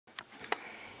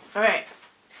Alright.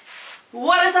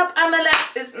 What is up,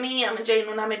 Amalets? It's me, I'm Jane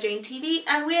on I'm Jane TV,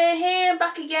 and we're here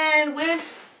back again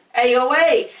with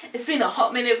AOA. It's been a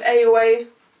hot minute of AOA.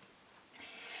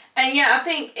 And yeah, I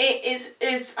think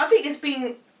it's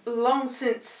been long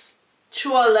since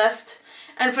Chua left.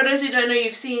 And for those who don't know,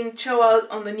 you've seen Chua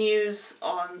on the news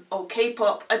on OK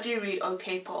Pop. I do read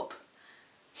OK Pop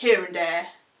here and there.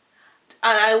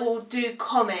 And I will do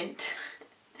comment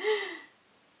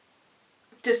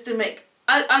just to make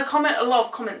I comment a lot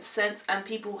of common sense, and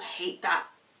people hate that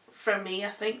from me. I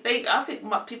think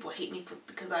people hate me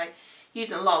because I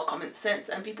use a lot of common sense,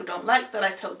 and people don't like that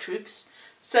I tell truths.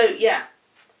 So yeah.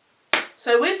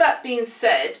 So with that being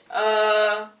said,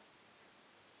 Choa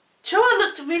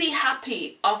looked really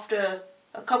happy after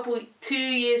a couple, 2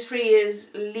 years, 3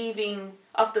 years leaving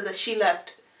after she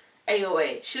left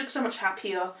AOA. She looked so much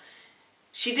happier.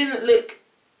 She didn't look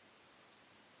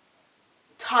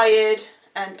tired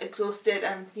and exhausted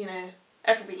and, you know,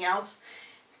 everything else.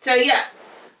 So yeah,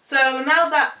 so now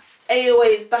that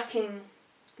AOA is back in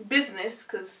business,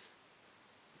 because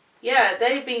yeah,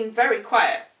 they've been very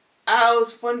quiet. I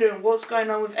was wondering what's going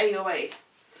on with AOA,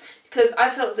 because I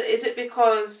felt that, is it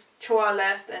because Chua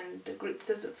left and the group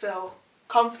doesn't feel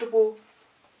comfortable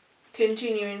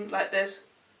continuing like this?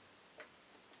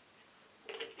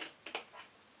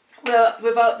 Well,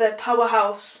 without their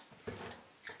powerhouse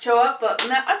Chua, but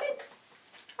now I think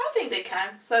they can.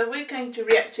 So we're going to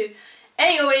react to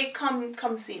AOA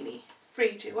Come See Me.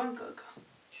 3, 2, 1, go, go.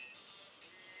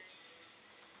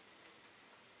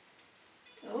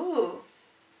 Oh,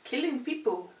 killing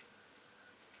people.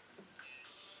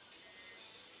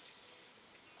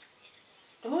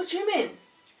 Oh, Jimin.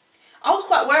 I was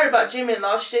quite worried about Jimin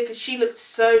last year because she looked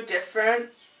so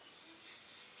different.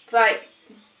 Like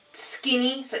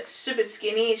skinny, it's like super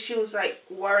skinny. She was like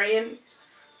worrying.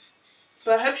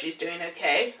 But I hope she's doing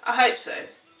okay. I hope so.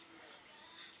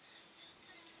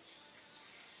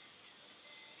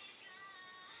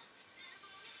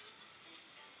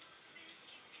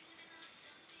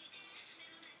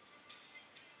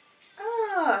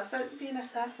 Ah, so be an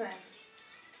assassin.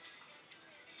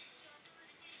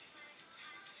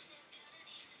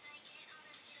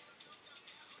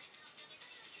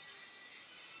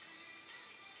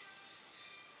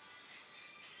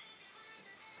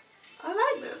 I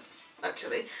like this,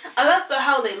 actually. I love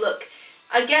how they look.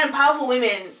 Again, powerful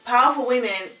women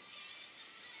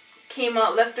came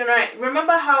out left and right.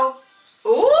 Remember how...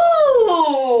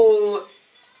 Ooh!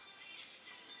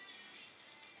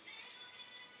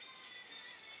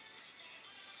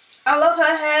 I love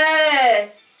her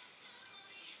hair.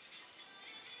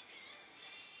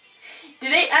 Do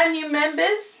they add new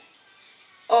members?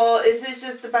 Or is it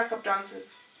just the backup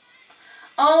dancers?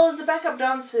 Oh, it's the backup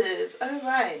dancers. Oh,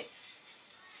 right.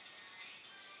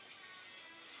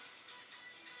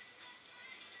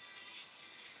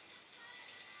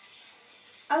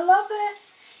 I love it.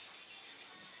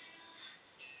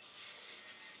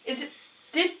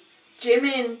 Did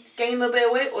Jimin gain a little bit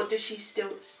of weight, or did she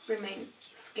still remain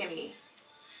skinny?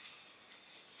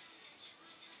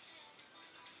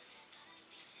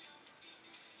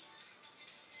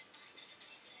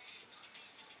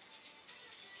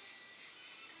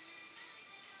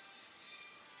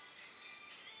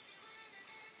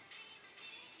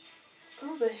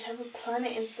 Oh, they have a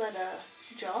planet inside a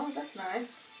jar. That's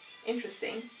nice.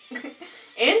 Interesting.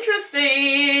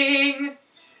 Interesting!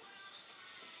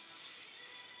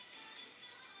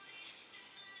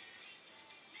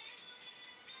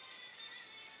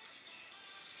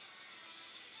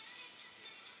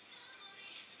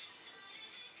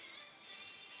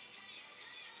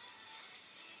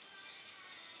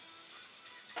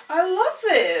 I love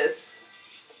this.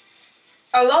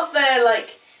 I love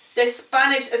their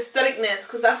Spanish aestheticness,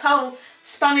 because that's how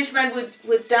Spanish men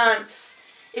would dance.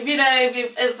 If you know,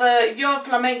 if you're a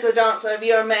flamenco dancer, if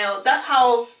you're a male, that's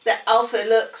how the outfit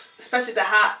looks, especially the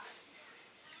hats.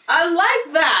 I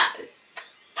like that.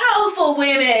 Powerful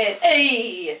women.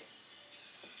 Hey.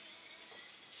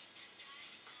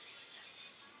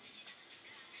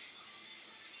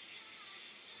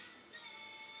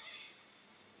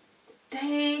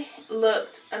 They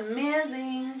looked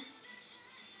amazing.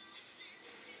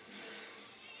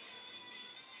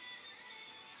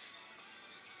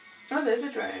 Oh, there's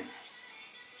a drone.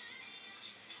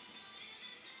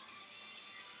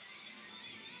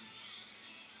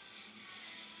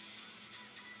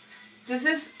 Does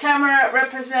this camera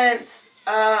represent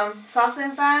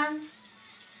Sasen fans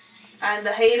and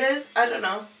the haters? I don't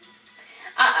know.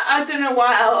 I don't know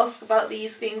why I'll ask about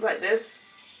these things like this,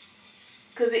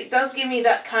 because it does give me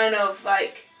that kind of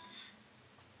like,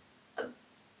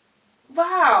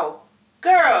 wow,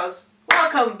 girls, wow,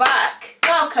 welcome back.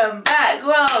 Welcome back.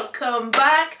 Welcome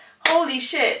back. Holy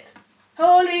shit.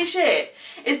 Holy shit.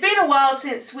 It's been a while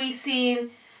since we've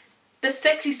seen the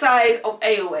sexy side of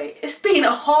AOA. It's been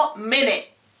a hot minute.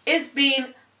 It's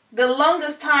been the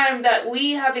longest time that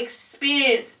we have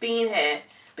experienced being here,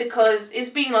 because it's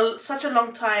been such a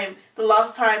long time the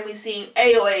last time we seen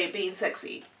AOA being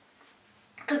sexy.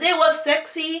 Because it was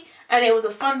sexy and it was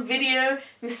a fun video,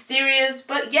 mysterious,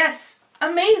 but yes,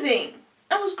 amazing.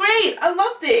 It was great. I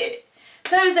loved it.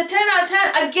 So it's a 10 out of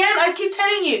 10. Again, I keep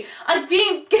telling you, I've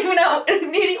been giving out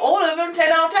nearly all of them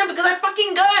 10 out of 10 because they're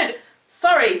fucking good.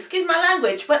 Sorry, excuse my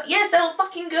language, but yes, they were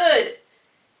fucking good.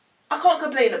 I can't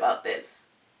complain about this.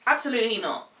 Absolutely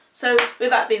not. So with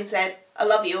that being said, I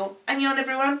love you all. Annyeong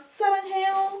everyone. Sarang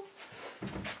hayo.